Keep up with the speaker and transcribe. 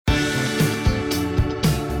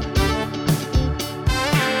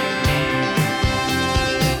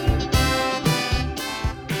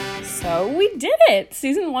it.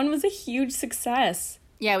 Season 1 was a huge success.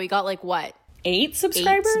 Yeah, we got like what? 8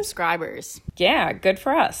 subscribers? 8 subscribers. Yeah, good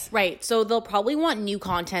for us. Right, so they'll probably want new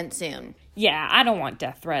content soon. Yeah, I don't want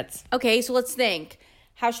death threats. Okay, so let's think.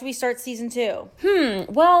 How should we start season 2?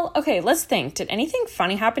 Well, okay, let's think. Did anything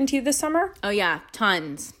funny happen to you this summer? Oh yeah,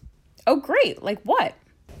 tons. Oh, great. Like what?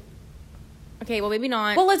 Okay, well maybe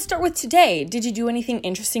not. Well, let's start with today. Did you do anything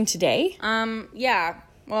interesting today? Yeah.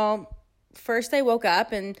 Well, first I woke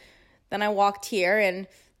up and then I walked here and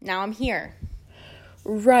now I'm here.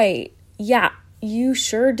 Right. Yeah, you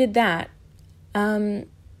sure did that.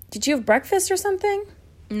 Did you have breakfast or something?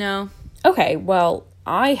 No. Okay, well,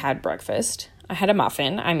 I had breakfast. I had a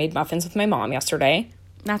muffin. I made muffins with my mom yesterday.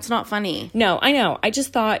 That's not funny. No, I know. I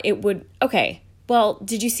just thought it would... Okay, well,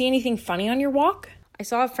 did you see anything funny on your walk? I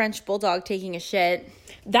saw a French bulldog taking a shit.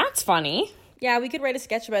 That's funny. Yeah, we could write a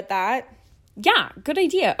sketch about that. Yeah, good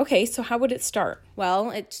idea. Okay, so how would it start?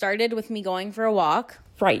 Well, it started with me going for a walk.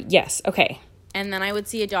 Right, yes, okay. And then I would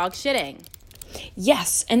see a dog shitting.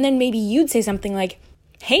 Yes, and then maybe you'd say something like,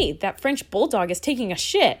 hey, that French bulldog is taking a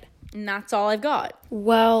shit. And that's all I've got.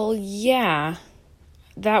 Well, yeah.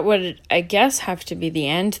 That would, I guess, have to be the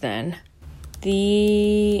end then.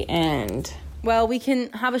 The end. Well, we can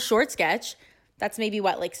have a short sketch. That's maybe,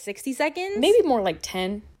 what, like 60 seconds? Maybe more like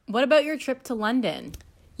 10. What about your trip to London?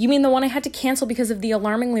 You mean the one I had to cancel because of the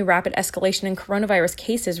alarmingly rapid escalation in coronavirus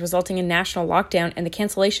cases resulting in national lockdown and the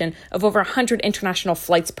cancellation of over 100 international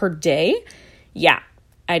flights per day? Yeah,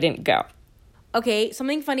 I didn't go. Okay,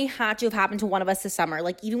 something funny had to have happened to one of us this summer,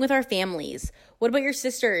 like even with our families. What about your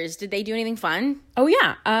sisters? Did they do anything fun? Oh,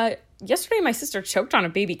 yeah. Yesterday my sister choked on a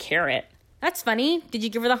baby carrot. That's funny. Did you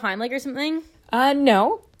give her the Heimlich or something?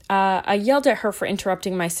 No. I yelled at her for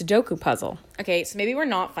interrupting my Sudoku puzzle. Okay, so maybe we're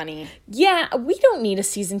not funny. Yeah, we don't need a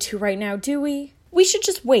season 2 right now, do we? We should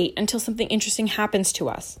just wait until something interesting happens to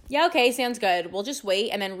us. Yeah, okay, sounds good. We'll just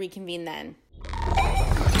wait and then reconvene then.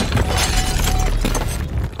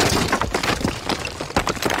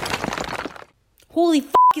 Holy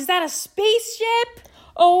f***, is that a spaceship?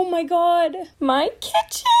 Oh my god, my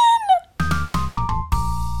kitchen!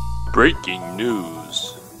 Breaking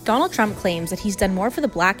news. Donald Trump claims that he's done more for the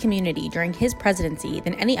black community during his presidency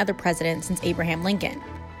than any other president since Abraham Lincoln.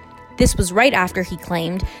 This was right after he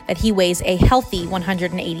claimed that he weighs a healthy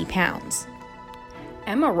 180 pounds.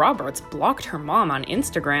 Emma Roberts blocked her mom on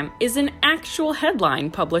Instagram is an actual headline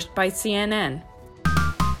published by CNN.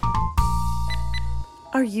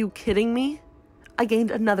 Are you kidding me? I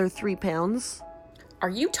gained another 3 pounds. Are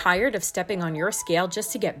you tired of stepping on your scale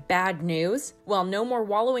just to get bad news? Well, no more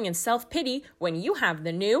wallowing in self-pity when you have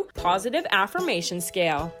the new Positive Affirmation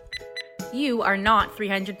Scale. You are not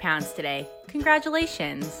 300 pounds today.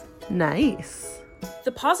 Congratulations. Nice.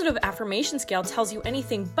 The Positive Affirmation Scale tells you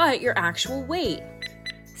anything but your actual weight.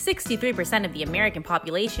 63% of the American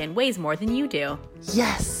population weighs more than you do.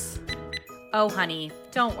 Yes. Oh, honey,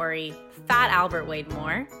 don't worry. Fat Albert weighed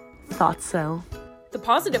more. Thought so. The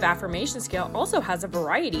Positive Affirmation Scale also has a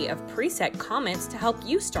variety of preset comments to help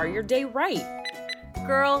you start your day right.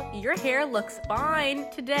 Girl, your hair looks fine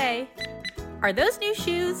today. Are those new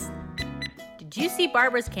shoes? Did you see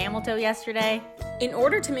Barbara's camel toe yesterday? In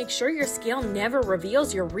order to make sure your scale never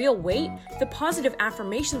reveals your real weight, the Positive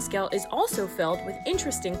Affirmation Scale is also filled with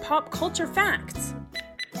interesting pop culture facts.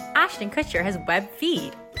 Ashton Kutcher has webbed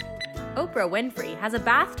feet. Oprah Winfrey has a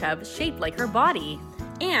bathtub shaped like her body.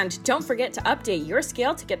 And don't forget to update your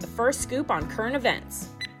scale to get the first scoop on current events.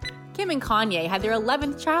 Kim and Kanye had their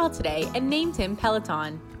 11th child today and named him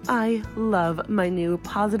Peloton. I love my new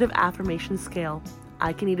Positive Affirmation Scale.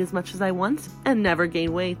 I can eat as much as I want and never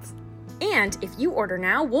gain weight. And if you order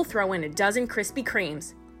now, we'll throw in a dozen Krispy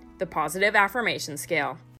Kremes. The Positive Affirmation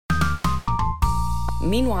Scale.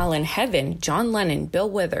 Meanwhile, in heaven, John Lennon, Bill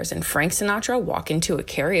Withers, and Frank Sinatra walk into a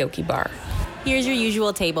karaoke bar. Here's your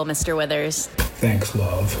usual table, Mr. Withers. Thanks,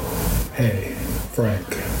 love. Hey, Frank.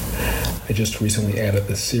 I just recently added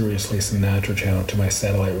the Seriously Sinatra channel to my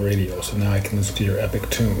satellite radio, so now I can listen to your epic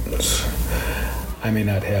tunes. I may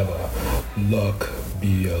not have a luck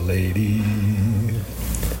be a lady,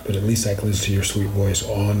 but at least I can listen to your sweet voice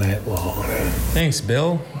all night long. Thanks,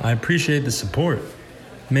 Bill. I appreciate the support.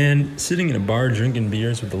 Man, sitting in a bar drinking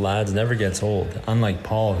beers with the lads never gets old, unlike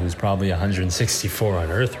Paul, who's probably 164 on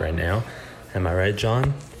Earth right now. Am I right,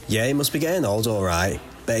 John? Yeah, he must be getting old, all right.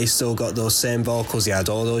 Bet he's still got those same vocals he had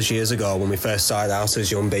all those years ago when we first started out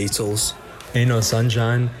as young Beatles. Ain't No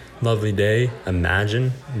Sunshine, Lovely Day,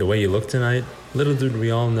 Imagine, The Way You Look Tonight. Little did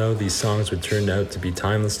we all know these songs would turn out to be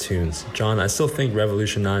timeless tunes. John, I still think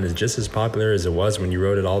Revolution 9 is just as popular as it was when you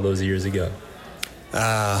wrote it all those years ago.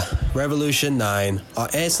 Revolution 9, our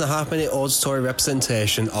 8.5-minute auditory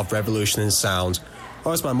representation of revolution in sound,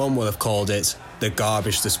 or as my mum would have called it, the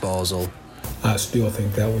garbage disposal. I still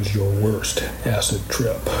think that was your worst acid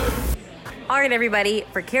trip. All right, everybody,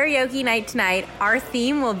 for karaoke night tonight, our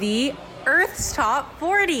theme will be Earth's Top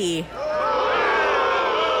 40.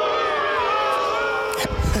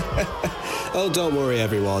 Oh, don't worry,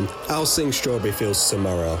 everyone. I'll sing Strawberry Fields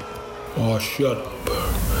tomorrow. Oh, shut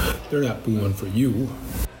up. They're not booing for you.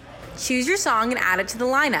 Choose your song and add it to the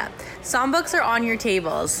lineup. Songbooks are on your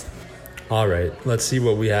tables. All right, let's see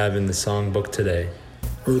what we have in the songbook today.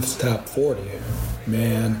 Earth's Top 40.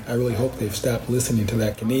 Man, I really hope they've stopped listening to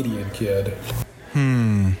that Canadian kid.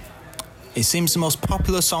 It seems the most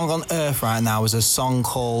popular song on Earth right now is a song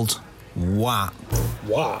called WAP.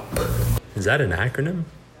 WAP. Is that an acronym?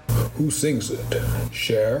 Who sings it?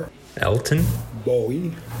 Cher? Elton?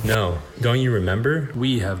 Bowie? No, don't you remember?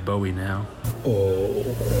 We have Bowie now.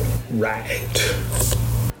 Oh, right.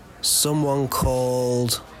 Someone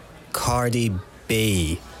called Cardi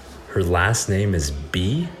B. Her last name is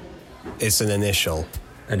B? It's an initial.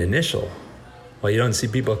 An initial? Well, you don't see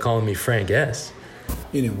people calling me Frank S.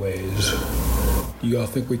 Anyways, do y'all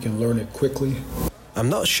think we can learn it quickly? I'm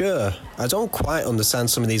not sure. I don't quite understand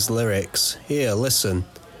some of these lyrics. Here, listen.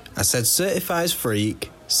 I said certified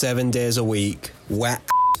freak, 7 days a week, wet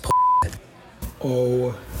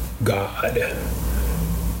Oh, God.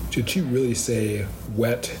 Did she really say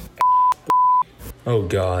wet? Oh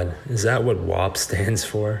God, is that what WAP stands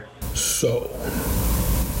for? So,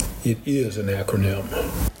 it is an acronym.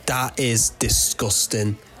 That is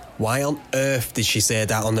disgusting. Why on earth did she say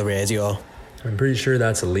that on the radio? I'm pretty sure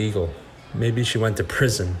that's illegal. Maybe she went to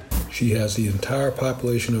prison. She has the entire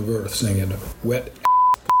population of Earth singing wet.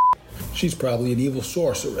 She's probably an evil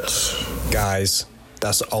sorceress. Guys,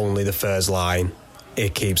 that's only the first line.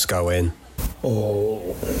 It keeps going.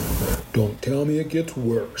 Oh, don't tell me it gets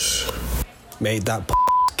worse. Made that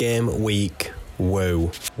game weak.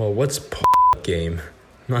 Woo. Well, what's game?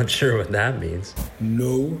 Not sure what that means.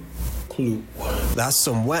 No clue. That's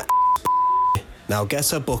some wet. Now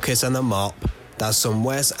get a bucket and a mop. That's some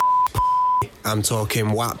wet. I'm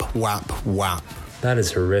talking whap, whap, whap. That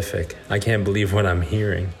is horrific. I can't believe what I'm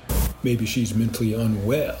hearing. Maybe she's mentally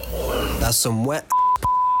unwell. That's some wet.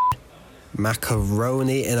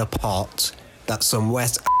 Macaroni in a pot. That's some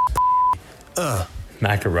wet.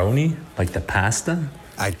 Macaroni? Like the pasta?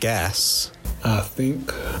 I guess. I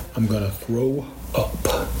think I'm gonna throw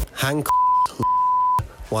up. Hang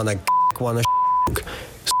wanna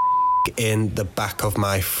in the back of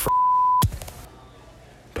my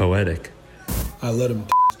Poetic. I let him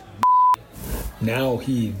now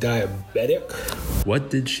he diabetic. What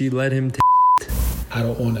did she let him I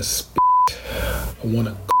don't want to spit. I want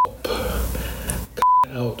to gulp.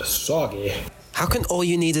 Out soggy. How can all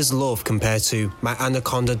you need is love compared to my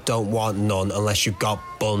anaconda don't want none unless you got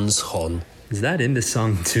buns, hun? Is that in the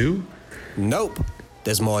song too? Nope.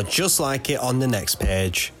 There's more just like it on the next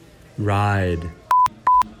page. Ride.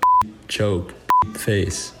 Choke.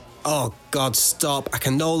 Face. Oh God, stop. I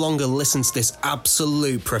can no longer listen to this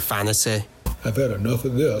absolute profanity. I've had enough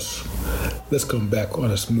of this. Let's come back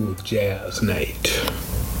on a smooth jazz night.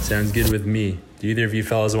 Sounds good with me. Do either of you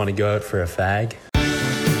fellas want to go out for a fag?